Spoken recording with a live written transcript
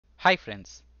Hi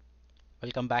friends,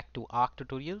 welcome back to Arc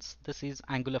Tutorials. This is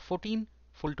Angular 14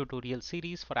 full tutorial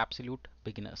series for absolute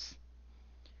beginners.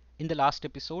 In the last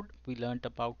episode, we learned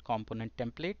about component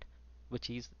template,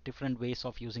 which is different ways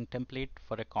of using template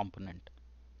for a component.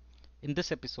 In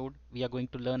this episode, we are going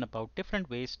to learn about different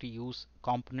ways to use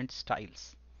component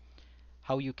styles,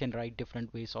 how you can write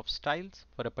different ways of styles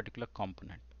for a particular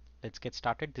component. Let's get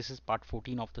started. This is part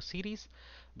 14 of the series.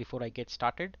 Before I get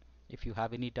started, if you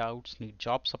have any doubts, need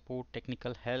job support,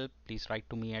 technical help, please write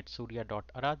to me at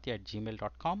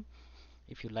surya.aradhya@gmail.com.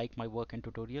 If you like my work and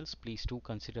tutorials, please do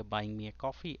consider buying me a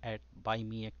coffee at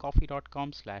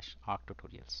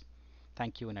buymeacoffee.com/arctutorials.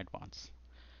 Thank you in advance.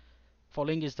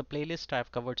 Following is the playlist I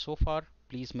have covered so far.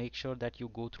 Please make sure that you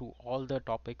go through all the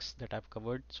topics that I've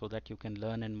covered so that you can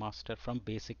learn and master from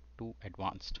basic to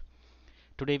advanced.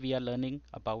 Today we are learning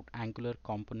about Angular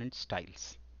component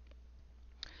styles.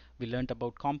 We learned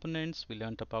about components, we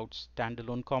learned about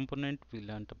standalone component, we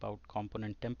learned about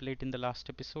component template in the last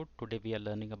episode. Today we are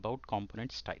learning about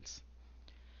component styles.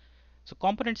 So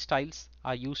component styles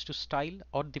are used to style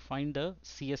or define the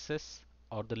CSS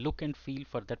or the look and feel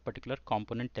for that particular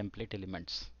component template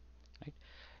elements. Right?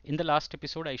 In the last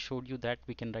episode, I showed you that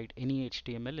we can write any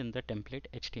HTML in the template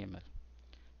HTML.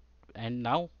 And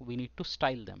now we need to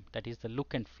style them, that is the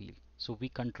look and feel. So we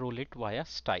control it via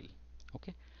style.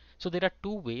 Okay. So there are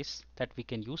two ways that we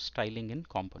can use styling in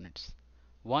components.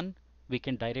 One, we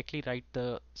can directly write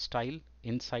the style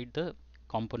inside the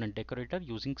component decorator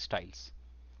using styles.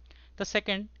 The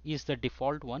second is the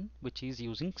default one, which is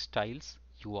using styles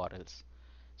URLs.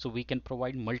 So we can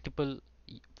provide multiple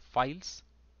files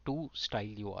to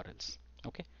style URLs.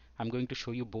 Okay, I'm going to show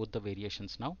you both the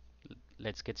variations now.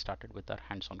 Let's get started with our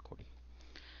hands-on coding.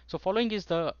 So following is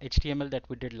the HTML that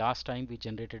we did last time. We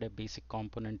generated a basic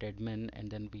component admin and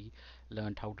then we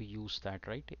learned how to use that,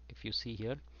 right? If you see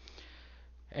here,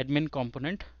 admin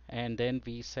component, and then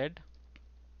we said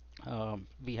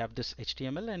we have this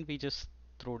HTML and we just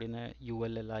throw it in a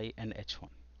ULLI and H1.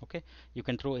 Okay, you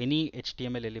can throw any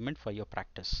HTML element for your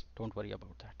practice. Don't worry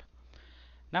about that.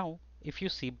 Now, if you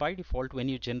see by default, when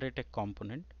you generate a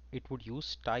component, it would use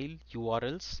style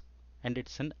URLs and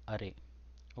it's an array.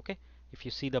 Okay, if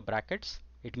you see the brackets,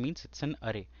 it means it's an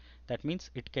array. That means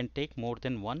it can take more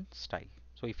than one style.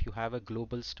 So if you have a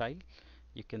global style,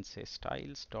 you can say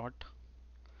styles dot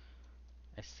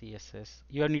SCSS.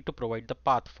 You need to provide the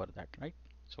path for that, right?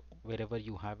 So wherever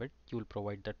you have it, you will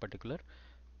provide that particular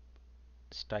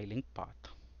styling path.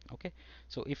 Okay,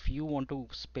 so if you want to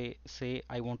say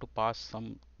I want to pass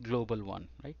some global one,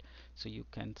 right? So you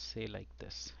can say like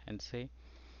this and say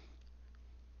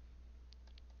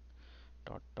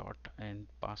dot dot and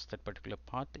pass that particular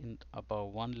path in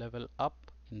above one level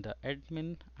up in the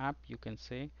admin app. You can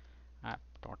say app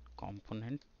dot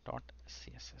component dot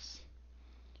css.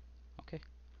 Okay,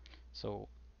 so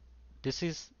this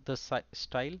is the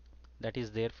style that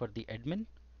is there for the admin,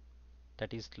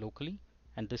 that is locally,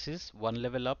 and this is one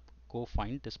level up. Go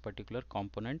find this particular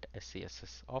component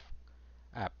scss of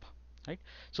app, right?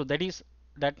 So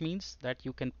that means that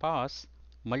you can pass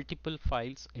multiple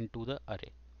files into the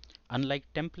array.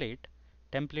 Unlike template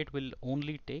will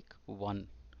only take one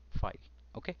file.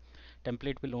 Okay,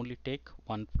 template will only take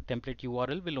one template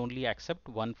URL will only accept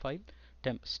one file.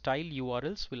 Style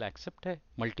URLs will accept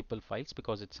multiple files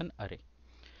because it's an array.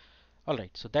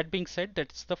 Alright, so that being said,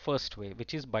 that's the first way,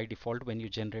 which is by default when you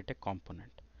generate a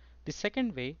component. The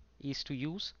second way is to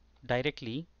use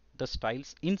directly the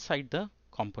styles inside the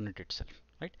component itself,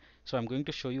 right? So I'm going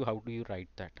to show you how do you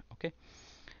write that. Okay,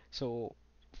 so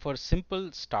for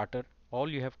simple starter, all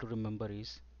you have to remember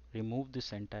is remove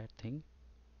this entire thing,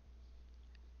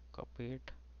 copy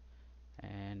it,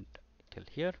 and till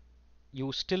here.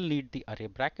 You still need the array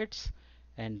brackets,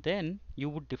 and then you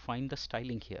would define the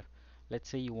styling here. Let's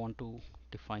say you want to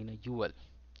define a UL,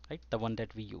 right? The one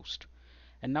that we used.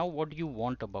 And now what do you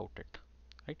want about it,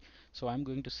 right? So I'm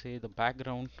going to say the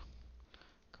background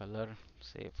color,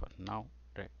 say for now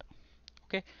red.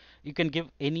 Okay, you can give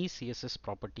any CSS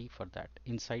property for that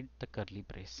inside the curly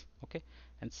brace. Okay,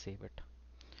 and save it.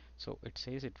 So it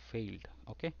says it failed.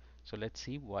 Okay, so let's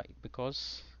see why.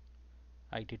 Because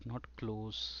I did not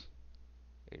close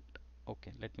it.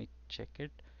 Okay, let me check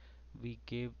it. We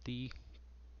gave the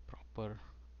proper,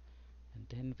 and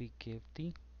then we gave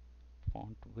the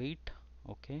font weight.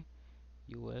 Okay,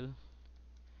 UL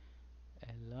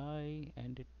li,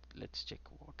 and it, let's check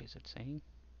what is it saying.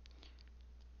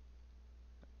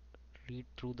 Read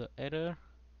through the error.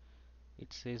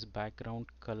 It says background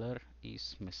color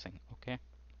is missing. Okay,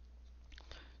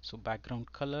 so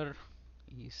background color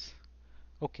is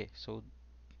okay. So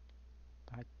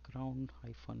background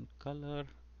hyphen color,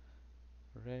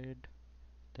 red,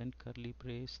 then curly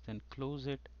brace, then close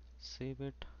it, save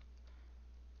it.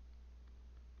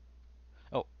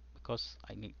 Oh, because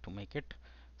I need to make it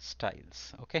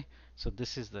styles. Okay, so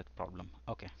this is the problem.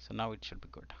 Okay, so now it should be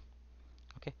good.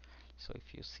 Okay, so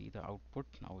if you see the output,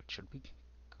 now it should be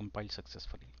compiled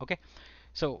successfully. Okay,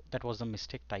 so that was a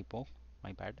mistake, typo,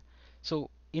 my bad. So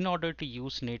in order to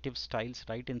use native styles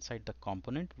right inside the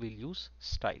component, we'll use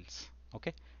styles.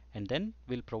 Okay, and then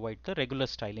we'll provide the regular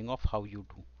styling of how you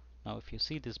do. Now if you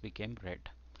see, this became red,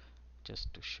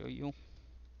 just to show you,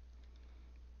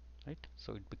 right?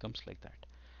 So it becomes like that.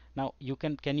 Now you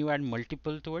can you add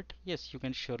multiple to it? Yes, you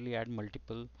can surely add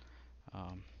multiple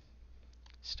um,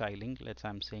 styling. Let's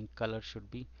I'm saying color should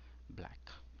be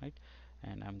black, right?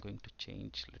 And I'm going to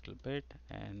change a little bit,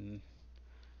 and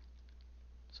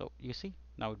so you see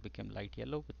now it became light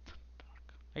yellow with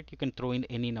dark, right? You can throw in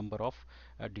any number of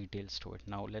details to it.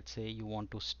 Now let's say you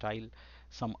want to style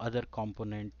some other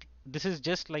component. This is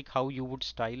just like how you would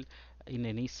style in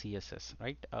any CSS,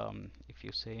 right? If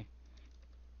you say,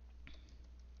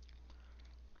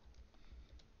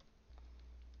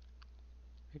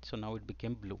 right, so now it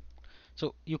became blue.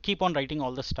 So you keep on writing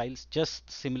all the styles just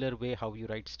similar way how you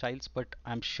write styles, but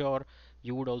I'm sure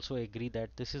you would also agree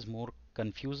that this is more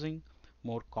confusing,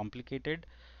 more complicated.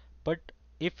 But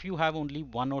if you have only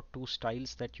one or two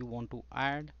styles that you want to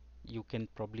add, you can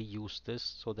probably use this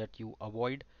so that you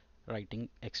avoid writing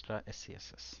extra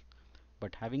SCSS.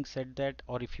 But having said that,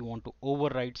 or if you want to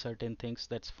override certain things,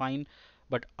 that's fine,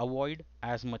 but avoid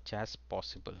as much as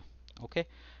possible. Okay,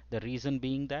 the reason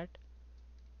being that,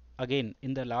 again,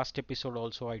 in the last episode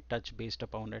also I touched based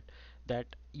upon it, that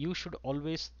you should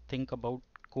always think about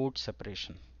code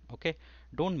separation. Okay,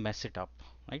 don't mess it up,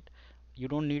 right? You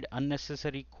don't need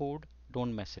unnecessary code.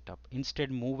 Don't mess it up.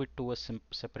 Instead, move it to a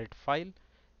separate file.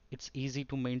 It's easy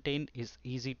to maintain, is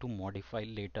easy to modify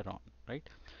later on, right?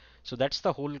 So that's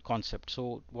the whole concept.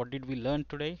 So what did we learn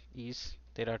today is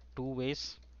there are two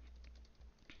ways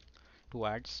to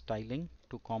add styling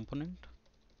to component,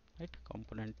 right?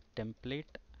 Component template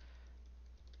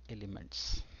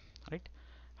elements, right?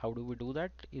 How do we do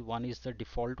that? One is the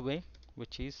default way,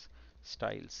 which is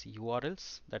styles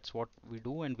URLs. That's what we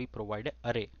do, and we provide an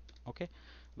array. Okay,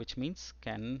 which means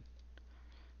can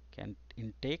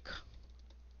intake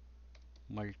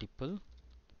multiple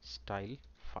style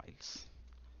files.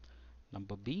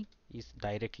 Number B is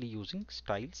directly using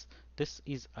styles. This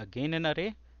is again an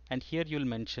array, and here you'll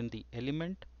mention the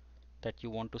element that you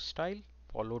want to style,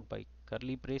 followed by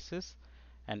curly braces,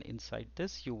 and inside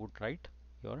this you would write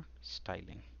your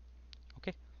styling.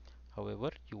 Okay,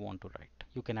 however you want to write.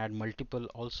 You can add multiple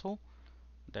also,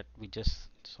 that we just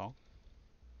saw,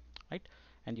 right?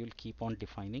 And you'll keep on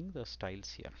defining the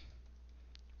styles here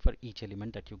for each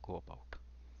element that you go about.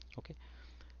 Okay,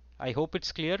 I hope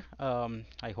it's clear.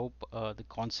 I hope the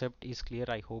concept is clear.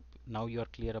 I hope now you are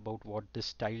clear about what this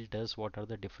style does, what are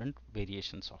the different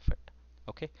variations of it.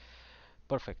 Okay,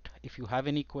 perfect. If you have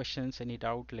any questions, any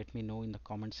doubt, let me know in the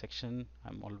comment section.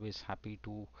 I'm always happy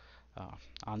to uh,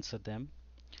 answer them.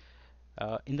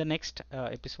 In the next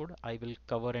episode, I will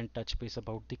cover and touch base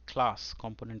about the class,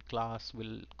 component class.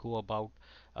 Will go about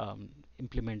um,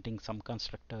 implementing some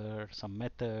constructor, some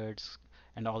methods,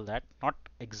 and all that. Not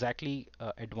exactly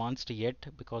advanced yet,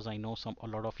 because I know a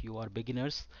lot of you are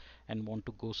beginners and want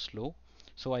to go slow.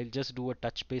 So I'll just do a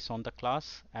touch base on the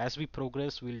class. As we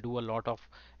progress, we'll do a lot of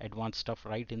advanced stuff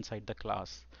right inside the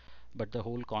class. But the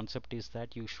whole concept is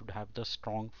that you should have the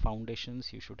strong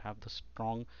foundations, you should have the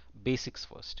strong basics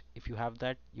first. If you have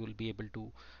that, you will be able to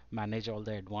manage all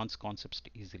the advanced concepts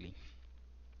easily.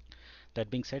 That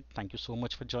being said, thank you so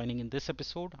much for joining in this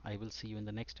episode. I will see you in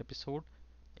the next episode.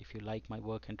 If you like my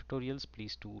work and tutorials,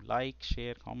 please do like,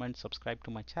 share, comment, subscribe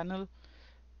to my channel.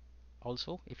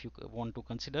 Also, if you want to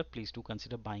consider, please do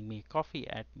consider buying me a coffee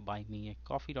at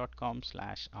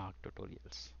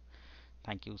buymeacoffee.com/arctutorials.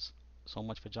 Thank you so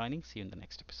much for joining. See you in the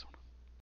next episode.